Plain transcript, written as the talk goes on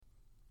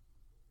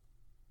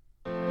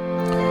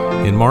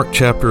In Mark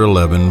chapter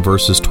 11,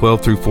 verses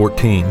 12 through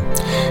 14,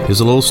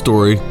 is a little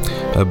story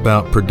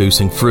about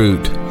producing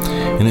fruit.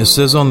 And it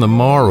says, on the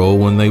morrow,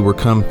 when they were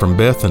come from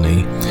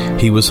Bethany,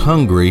 he was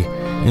hungry,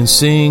 and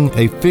seeing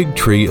a fig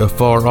tree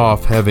afar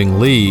off having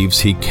leaves,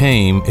 he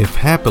came, if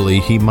happily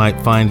he might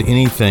find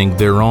anything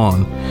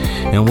thereon.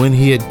 And when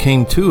he had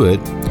came to it,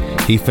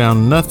 he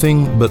found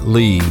nothing but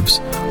leaves,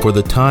 for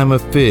the time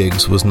of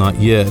figs was not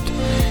yet.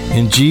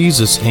 And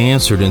Jesus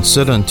answered and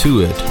said unto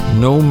it,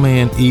 No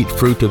man eat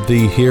fruit of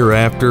thee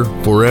hereafter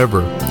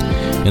forever.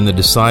 And the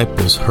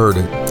disciples heard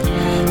it.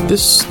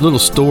 This little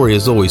story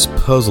has always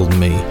puzzled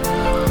me.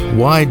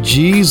 Why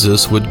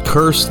Jesus would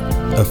curse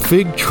a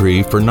fig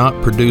tree for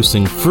not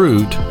producing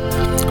fruit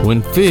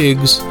when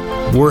figs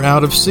were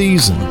out of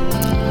season.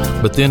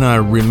 But then I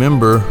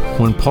remember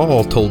when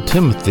Paul told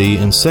Timothy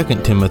in 2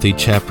 Timothy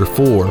chapter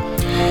 4,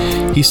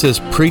 he says,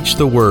 Preach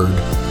the word,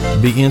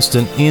 be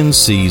instant in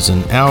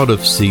season, out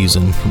of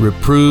season,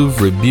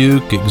 reprove,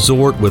 rebuke,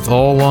 exhort with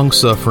all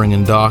longsuffering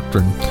and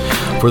doctrine.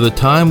 For the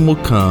time will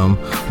come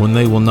when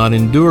they will not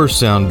endure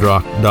sound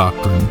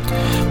doctrine,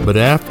 but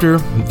after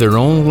their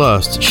own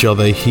lust shall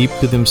they heap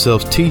to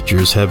themselves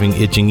teachers having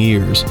itching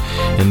ears,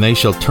 and they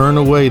shall turn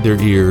away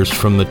their ears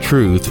from the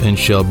truth, and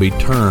shall be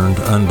turned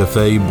unto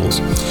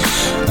fables.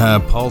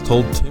 Paul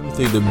told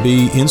Timothy to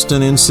be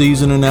instant in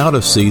season and out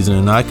of season,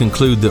 and I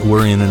conclude that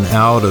we're in an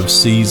out of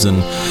season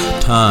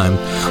time.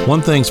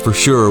 One thing's for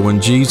sure,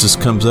 when Jesus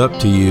comes up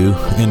to you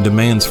and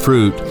demands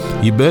fruit,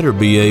 you better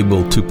be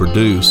able to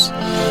produce.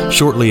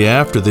 Shortly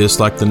after this,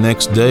 like the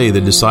next day,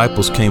 the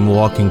disciples came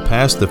walking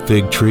past the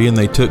fig tree, and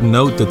they took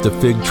note that the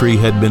fig tree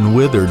had been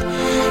withered.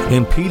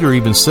 And Peter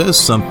even says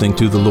something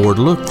to the Lord,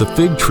 Look, the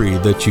fig tree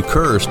that you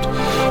cursed.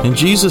 And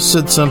Jesus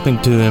said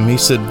something to him. He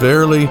said,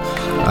 Verily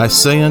I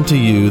say unto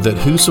you, that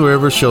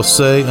whosoever shall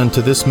say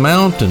unto this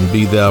mountain,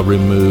 Be thou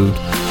removed,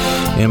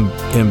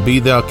 and be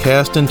thou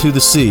cast into the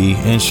sea,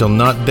 and shall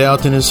not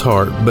doubt in his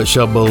heart, but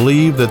shall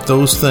believe that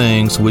those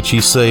things which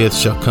he saith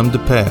shall come to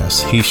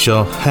pass, he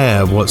shall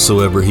have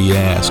whatsoever he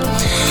asked.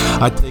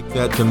 I take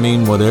that to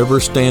mean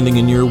whatever's standing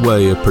in your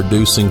way of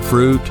producing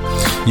fruit,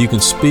 you can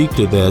speak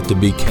to that to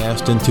be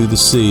cast into the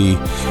sea,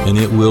 and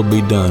it will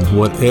be done.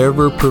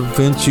 Whatever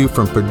prevents you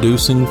from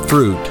producing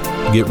fruit,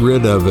 get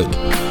rid of it.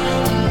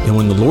 And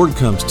when the Lord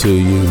comes to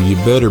you, you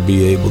better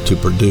be able to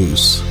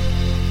produce.